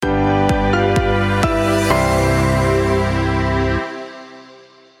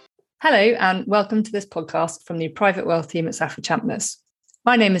Hello and welcome to this podcast from the Private Wealth team at Saffery Champness.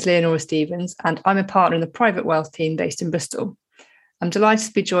 My name is Leonora Stevens and I'm a partner in the Private Wealth team based in Bristol. I'm delighted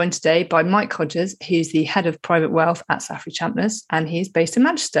to be joined today by Mike Hodges, who's the head of Private Wealth at Saffery Champness, and he's based in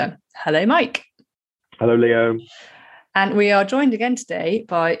Manchester. Hello, Mike. Hello, Leo. And we are joined again today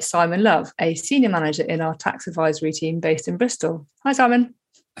by Simon Love, a senior manager in our tax advisory team based in Bristol. Hi, Simon.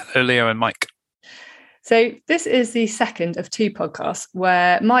 Hello, Leo and Mike. So this is the second of two podcasts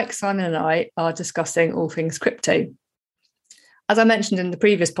where Mike, Simon and I are discussing all things crypto. As I mentioned in the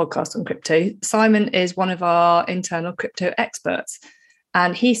previous podcast on crypto, Simon is one of our internal crypto experts,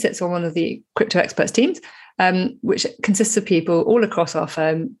 and he sits on one of the crypto experts teams, which consists of people all across our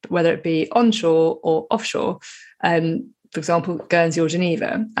firm, whether it be onshore or offshore, for example, Guernsey or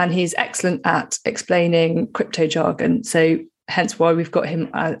Geneva. And he's excellent at explaining crypto jargon. So hence why we've got him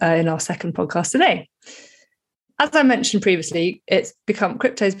in our second podcast today. As I mentioned previously,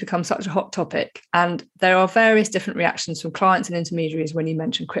 crypto's become such a hot topic, and there are various different reactions from clients and intermediaries when you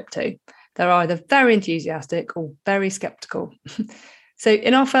mention crypto. They're either very enthusiastic or very skeptical. So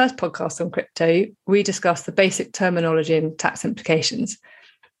in our first podcast on crypto, we discussed the basic terminology and tax implications.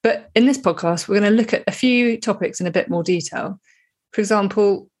 But in this podcast, we're going to look at a few topics in a bit more detail. For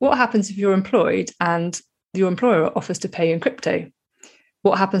example, what happens if you're employed and your employer offers to pay you in crypto?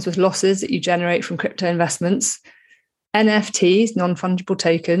 What happens with losses that you generate from crypto investments? NFTs, non-fungible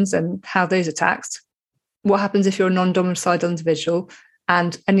tokens, and how those are taxed? What happens if you're a non-domiciled individual?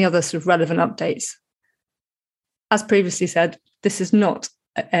 And any other sort of relevant updates. As previously said, this is not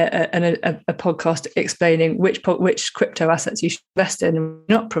a podcast explaining which crypto assets you should invest in and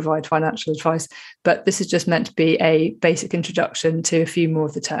not provide financial advice, but this is just meant to be a basic introduction to a few more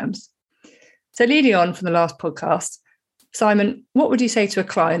of the terms. So leading on from the last podcast, Simon, what would you say to a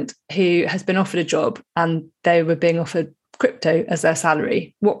client who has been offered a job and they were being offered crypto as their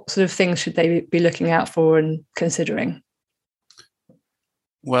salary? What sort of things should they be looking out for and considering?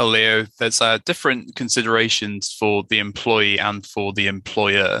 Well, Leo, there's different considerations for the employee and for the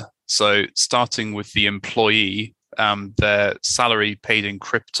employer. So starting with the employee, their salary paid in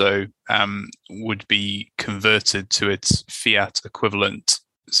crypto would be converted to its fiat equivalent.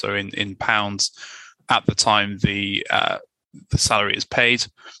 So in pounds at the time the salary is paid,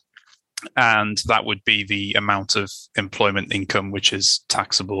 and that would be the amount of employment income which is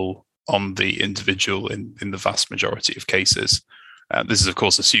taxable on the individual in the vast majority of cases. This is, of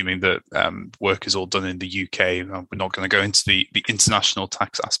course, assuming that work is all done in the UK. We're not going to go into the international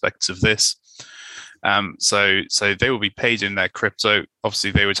tax aspects of this. So they will be paid in their crypto.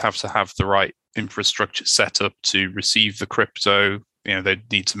 Obviously, they would have to have the right infrastructure set up to receive the crypto. They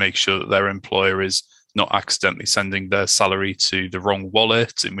need to make sure that their employer is not accidentally sending their salary to the wrong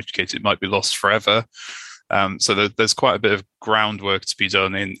wallet, in which case it might be lost forever. So there's quite a bit of groundwork to be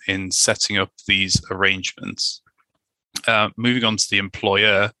done in setting up these arrangements. Moving on to the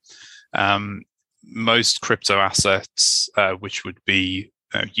employer, most crypto assets which would be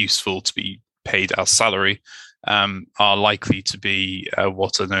useful to be paid as salary are likely to be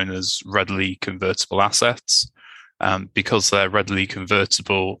what are known as readily convertible assets. Because they're readily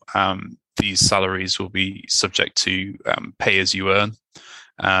convertible, these salaries will be subject to pay as you earn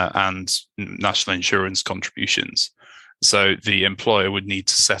and national insurance contributions. So the employer would need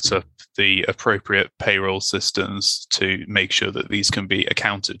to set up the appropriate payroll systems to make sure that these can be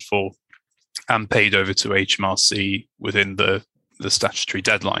accounted for and paid over to HMRC within the statutory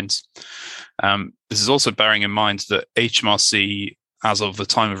deadlines. This is also bearing in mind that HMRC, as of the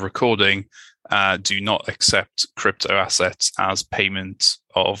time of recording, do not accept crypto assets as payment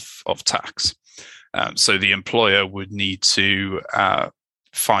of tax. So the employer would need to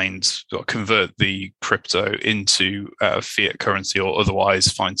convert the crypto into fiat currency, or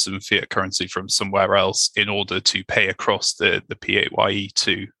otherwise find some fiat currency from somewhere else in order to pay across the PAYE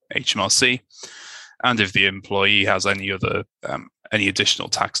to HMRC. And if the employee has any additional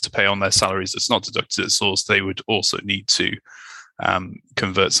tax to pay on their salaries that's not deducted at source, they would also need to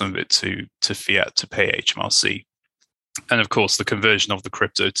convert some of it to fiat to pay HMRC. And of course, the conversion of the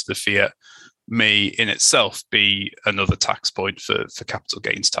crypto to the fiat may in itself be another tax point for capital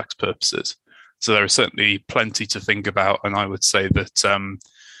gains tax purposes. So there are certainly plenty to think about. And I would say that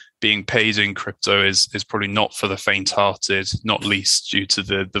being paid in crypto is probably not for the faint-hearted, not least due to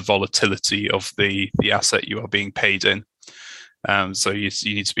the volatility of the asset you are being paid in. So you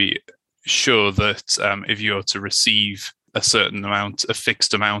need to be sure that if you are to receive a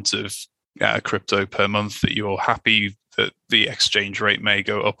fixed amount of crypto per month, that you're happy that the exchange rate may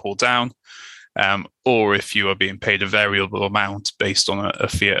go up or down, or if you are being paid a variable amount based on a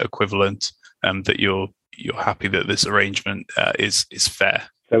fiat equivalent, that you're happy that this arrangement is fair.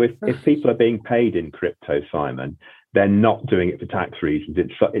 So if people are being paid in crypto, Simon, they're not doing it for tax reasons.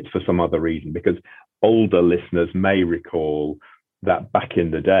 It's for some other reason, because older listeners may recall that back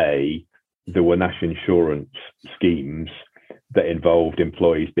in the day, there were national insurance schemes that involved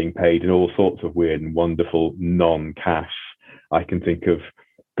employees being paid in all sorts of weird and wonderful non-cash. I can think of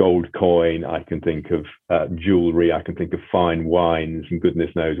gold coin, I can think of jewelry, I can think of fine wines and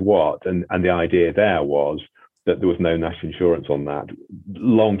goodness knows what. And the idea there was that there was no national insurance on that.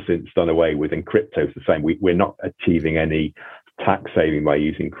 Long since done away with, and crypto's the same. We're not achieving any tax saving by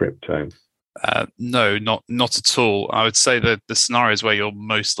using crypto. No, not at all. I would say that the scenarios where you're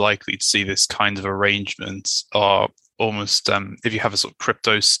most likely to see this kind of arrangement are almost if you have a sort of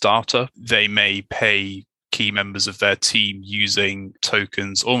crypto startup, they may pay key members of their team using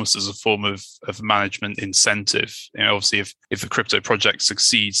tokens almost as a form of management incentive. Obviously, if the crypto project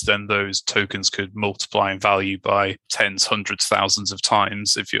succeeds, then those tokens could multiply in value by tens, hundreds, thousands of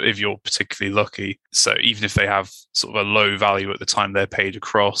times if you're particularly lucky. So even if they have sort of a low value at the time they're paid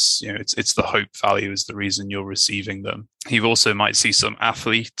across, it's the hope value is the reason you're receiving them. You also might see some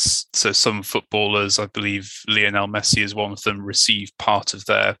athletes, so some footballers, I believe Lionel Messi is one of them, receive part of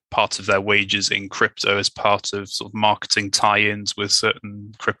their wages in crypto as part of sort of marketing tie-ins with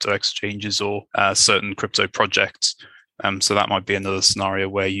certain crypto exchanges or certain crypto projects. So that might be another scenario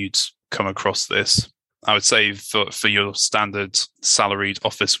where you'd come across this. I would say for your standard salaried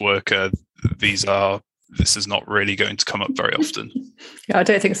office worker, this is not really going to come up very often. Yeah, I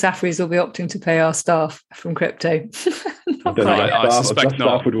don't think Safri's will be opting to pay our staff from crypto. I suspect not.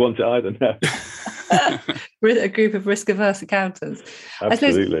 Staff would want it either. No. A group of risk-averse accountants.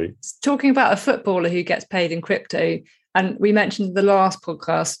 Absolutely. Talking about a footballer who gets paid in crypto, and we mentioned the last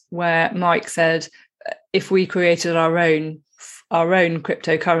podcast where Mike said if we created our own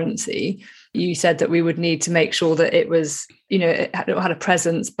cryptocurrency, you said that we would need to make sure that it was, it had a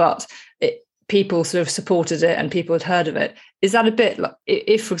presence, but people sort of supported it and people had heard of it. Is that a bit like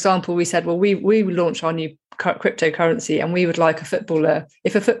if, for example, we said, well, we launch our new cryptocurrency and we would like if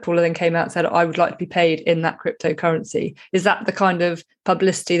a footballer then came out and said, I would like to be paid in that cryptocurrency, is that the kind of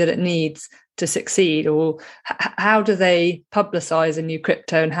publicity that it needs to succeed? Or how do they publicize a new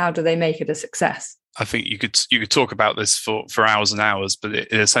crypto and how do they make it a success? I think you could talk about this for hours and hours, but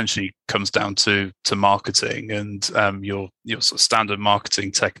it essentially comes down to marketing and your sort of standard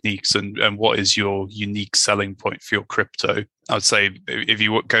marketing techniques and what is your unique selling point for your crypto. I would say if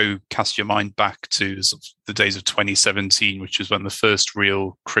you go cast your mind back to sort of the days of 2017, which was when the first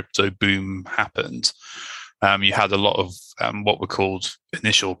real crypto boom happened, you had a lot of what were called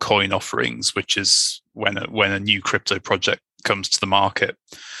initial coin offerings, which is when a new crypto project comes to the market.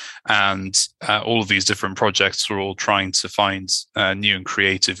 And all of these different projects were all trying to find new and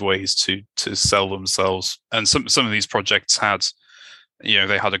creative ways to sell themselves. And some of these projects had,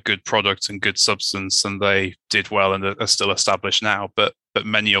 they had a good product and good substance, and they did well and are still established now. But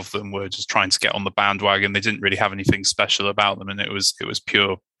many of them were just trying to get on the bandwagon. They didn't really have anything special about them, and it was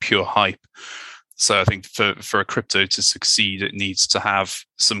pure hype. So I think for a crypto to succeed, it needs to have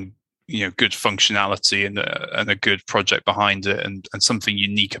some good functionality and a good project behind it and something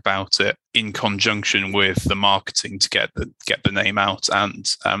unique about it in conjunction with the marketing to get the name out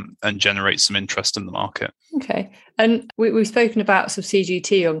and generate some interest in the market. Okay. And we've spoken about some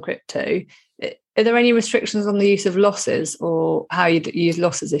CGT on crypto. Are there any restrictions on the use of losses or how you use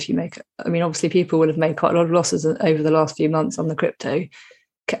losses if you make it? I mean, obviously people will have made quite a lot of losses over the last few months on the crypto.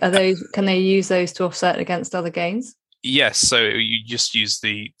 Can they use those to offset against other gains? Yes, so you just use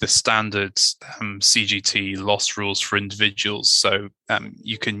the standard CGT loss rules for individuals. So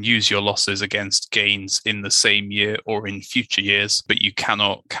you can use your losses against gains in the same year or in future years, but you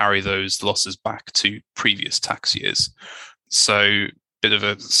cannot carry those losses back to previous tax years. So bit of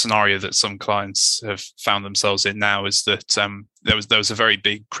a scenario that some clients have found themselves in now is that there was a very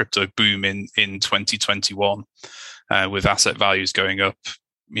big crypto boom in 2021 with asset values going up,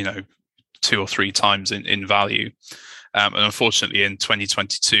 2 or 3 times in value. And unfortunately, in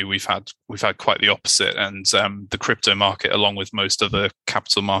 2022, we've had quite the opposite, and the crypto market, along with most other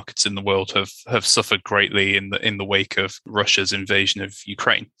capital markets in the world, have suffered greatly in the wake of Russia's invasion of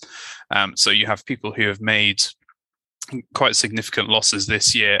Ukraine. So you have people who have made quite significant losses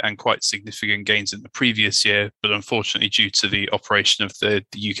this year and quite significant gains in the previous year, but unfortunately, due to the operation of the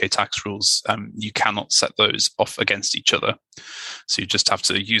UK tax rules, you cannot set those off against each other. So you just have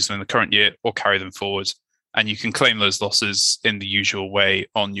to use them in the current year or carry them forward. And you can claim those losses in the usual way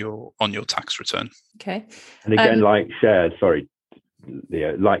on your tax return. Okay. And again, like shares,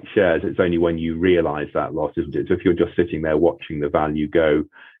 it's only when you realise that loss, isn't it? So if you're just sitting there watching the value go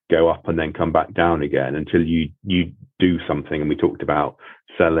up and then come back down again until you do something, and we talked about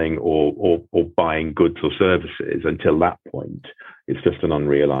selling or buying goods or services. Until that point, it's just an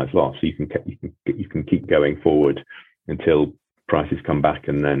unrealized loss. So you can keep going forward until prices come back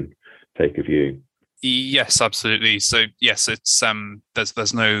and then take a view. Yes, absolutely. So yes, it's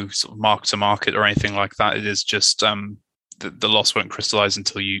there's no sort of mark to market or anything like that. It is just the loss won't crystallize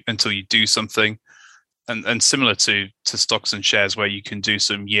until you do something. And similar to stocks and shares, where you can do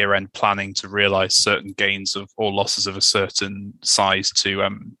some year-end planning to realize certain gains or losses of a certain size to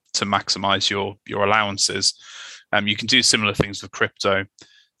maximize your allowances. You can do similar things with crypto,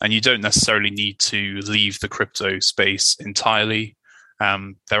 and you don't necessarily need to leave the crypto space entirely.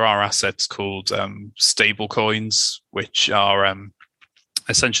 There are assets called stable coins, which are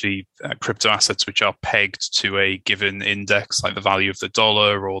essentially crypto assets which are pegged to a given index, like the value of the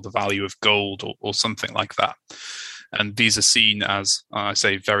dollar or the value of gold or something like that. And these are seen as, I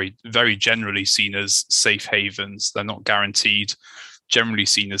say, very, very generally seen as safe havens. They're not guaranteed, generally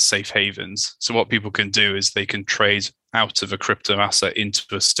seen as safe havens. So what people can do is they can trade out of a crypto asset into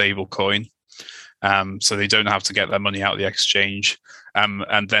a stable coin. So they don't have to get their money out of the exchange.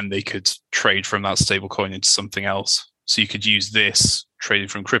 And then they could trade from that stable coin into something else. So you could use this trading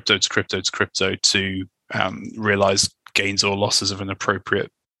from crypto to crypto to crypto to realize gains or losses of an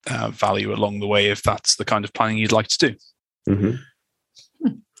appropriate value along the way, if that's the kind of planning you'd like to do.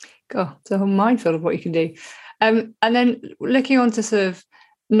 Mm-hmm. God, it's a whole minefield of what you can do. And then looking on to sort of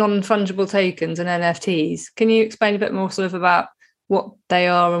non-fungible tokens and NFTs, can you explain a bit more sort of about what they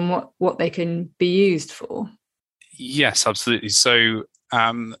are and what they can be used for? Yes, absolutely. So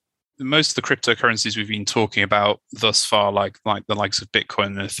most of the cryptocurrencies we've been talking about thus far, like the likes of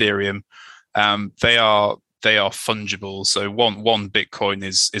Bitcoin and Ethereum, they are fungible. So one Bitcoin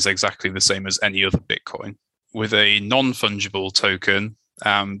is exactly the same as any other Bitcoin. With a non-fungible token,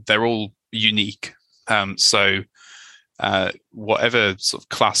 they're all unique. So whatever sort of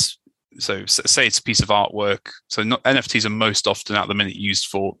class, so say it's a piece of artwork. So NFTs are most often at the minute used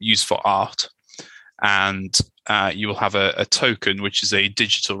for art, and you will have a token which is a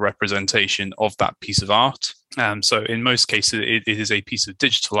digital representation of that piece of art. So in most cases, it is a piece of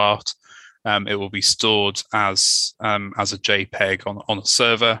digital art. It will be stored as a JPEG on a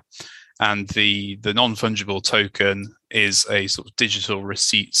server, and the non-fungible token is a sort of digital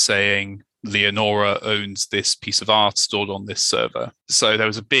receipt saying Leonora owns this piece of art stored on this server. So there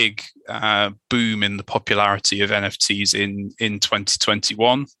was a big boom in the popularity of NFTs in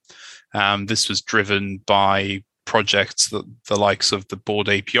 2021. This was driven by projects that the likes of the Bored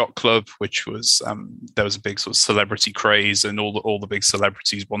Ape Yacht Club, which was there was a big sort of celebrity craze, and all the big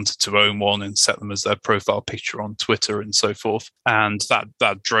celebrities wanted to own one and set them as their profile picture on Twitter and so forth. And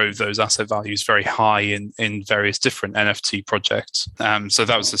that drove those asset values very high in various different NFT projects. So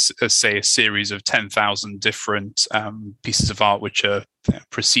that was a series of 10,000 different pieces of art which are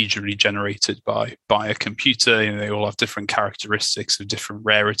procedurally generated by a computer. You know, they all have different characteristics of different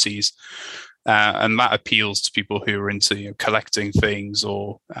rarities. And that appeals to people who are into collecting things,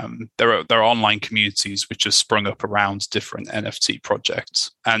 or there are online communities which have sprung up around different NFT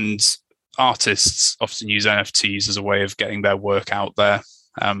projects. And artists often use NFTs as a way of getting their work out there.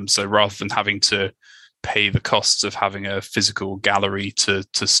 So rather than having to pay the costs of having a physical gallery to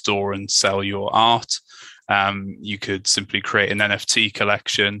store and sell your art, you could simply create an NFT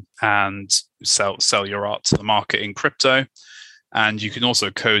collection and sell your art to the market in crypto. And you can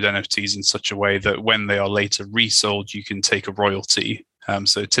also code NFTs in such a way that when they are later resold, you can take a royalty.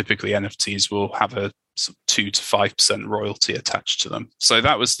 So typically NFTs will have a 2 to 5% royalty attached to them. So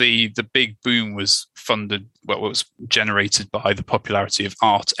that was the big boom was generated by the popularity of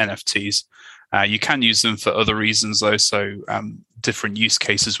art NFTs. You can use them for other reasons though. So different use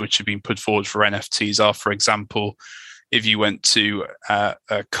cases which have been put forward for NFTs are, for example, if you went to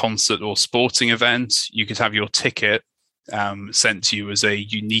a concert or sporting event, you could have your ticket sent to you as a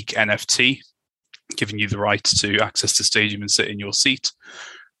unique NFT, giving you the right to access the stadium and sit in your seat.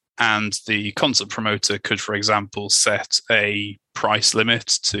 And the concert promoter could, for example, set a price limit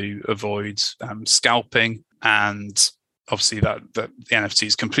to avoid scalping. And obviously that the NFT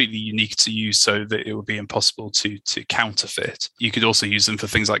is completely unique to you, so that it would be impossible to counterfeit. You could also use them for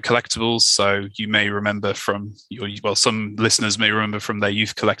things like collectibles. So you may remember some listeners may remember from their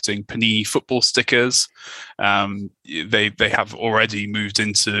youth collecting Panini football stickers. They have already moved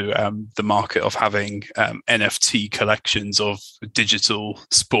into the market of having NFT collections of digital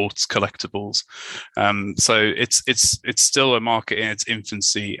sports collectibles. So it's still a market in its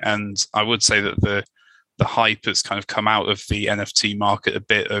infancy, and I would say that the the hype has kind of come out of the NFT market a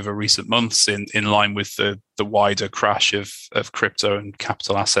bit over recent months in line with the wider crash of crypto and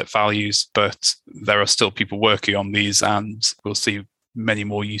capital asset values. But there are still people working on these, and we'll see many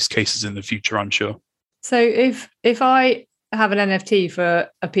more use cases in the future, I'm sure. So if I have an NFT for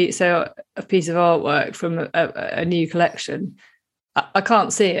a piece of artwork from a new collection, I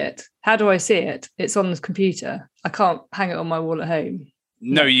can't see it. How do I see it? It's on the computer. I can't hang it on my wall at home.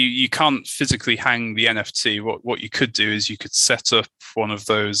 No, you can't physically hang the NFT. What you could do is you could set up one of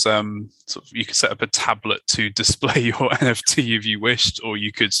those you could set up a tablet to display your NFT if you wished, or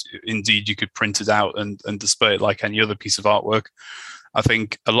you could print it out and display it like any other piece of artwork. I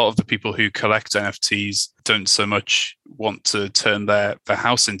think a lot of the people who collect NFTs don't so much want to turn their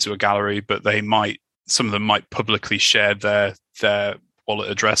house into a gallery, but some of them might publicly share their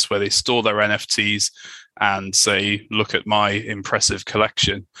wallet address where they store their NFTs and say, look at my impressive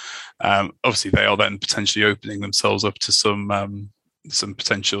collection. Obviously, they are then potentially opening themselves up to some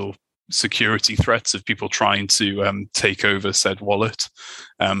potential security threats of people trying to take over said wallet.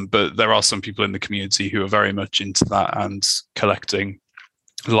 But there are some people in the community who are very much into that and collecting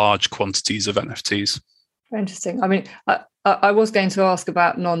large quantities of NFTs. Very interesting. I mean, I was going to ask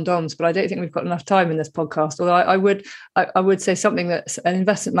about non-DOMs, but I don't think we've got enough time in this podcast. Although I would say something that an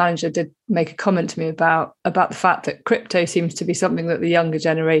investment manager did make a comment to me about the fact that crypto seems to be something that the younger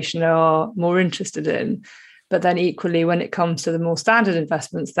generation are more interested in. But then equally, when it comes to the more standard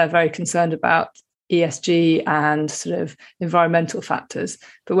investments, they're very concerned about ESG and sort of environmental factors.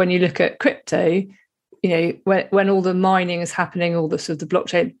 But when you look at crypto, when all the mining is happening, all the sort of the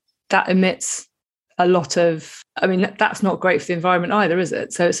blockchain, that emits a lot of, that's not great for the environment either, is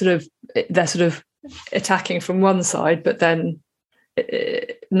it? So it's they're sort of attacking from one side, but then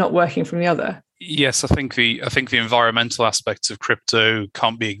not working from the other. Yes, I think the environmental aspects of crypto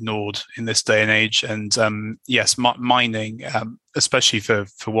can't be ignored in this day and age. And yes, mining, especially for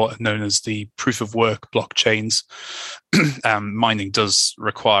what are known as the proof of work blockchains, mining does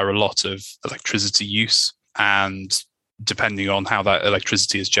require a lot of electricity use, and depending on how that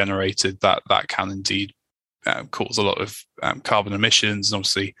electricity is generated, that can indeed cause a lot of carbon emissions. And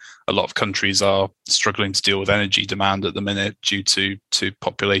obviously, a lot of countries are struggling to deal with energy demand at the minute due to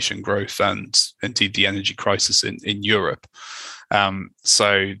population growth and indeed the energy crisis in Europe.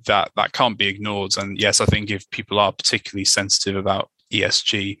 So that can't be ignored. And yes, I think if people are particularly sensitive about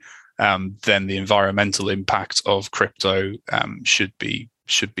ESG, then the environmental impact of crypto should be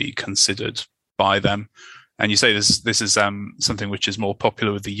considered by them. And you say this is something which is more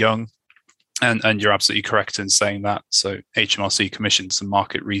popular with the young, and you're absolutely correct in saying that. So HMRC commissioned some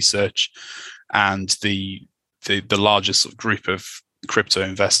market research, and the largest group of crypto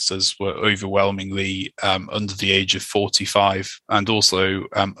investors were overwhelmingly under the age of 45, and also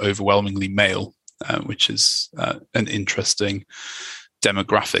overwhelmingly male, which is an interesting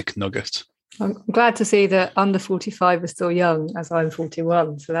demographic nugget. I'm glad to see that under 45 are still young, as I'm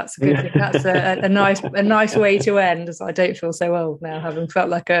 41. So that's a good thing. That's a nice way to end, as I don't feel so old now, having felt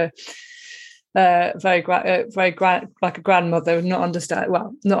like a very like a grandmother, not understand.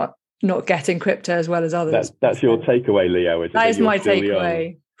 Well, not getting crypto as well as others. That's your takeaway, Leo. That is my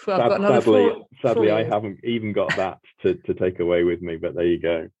takeaway. Well, I've got another sadly, I haven't even got that to take away with me. But there you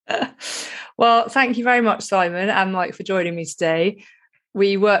go. Well, thank you very much, Simon and Mike, for joining me today.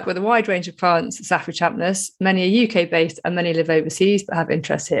 We work with a wide range of clients at Saffery Champness. Many are UK-based and many live overseas but have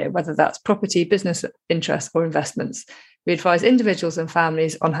interests here, whether that's property, business interests or investments. We advise individuals and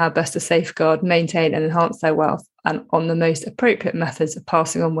families on how best to safeguard, maintain and enhance their wealth, and on the most appropriate methods of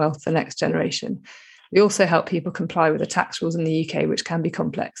passing on wealth to the next generation. We also help people comply with the tax rules in the UK, which can be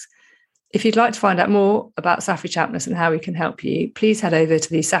complex. If you'd like to find out more about Saffery Champness and how we can help you, please head over to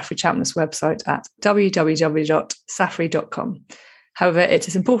the Saffery Champness website at www.saffery.com. However, it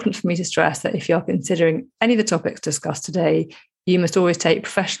is important for me to stress that if you are considering any of the topics discussed today, you must always take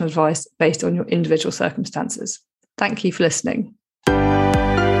professional advice based on your individual circumstances. Thank you for listening.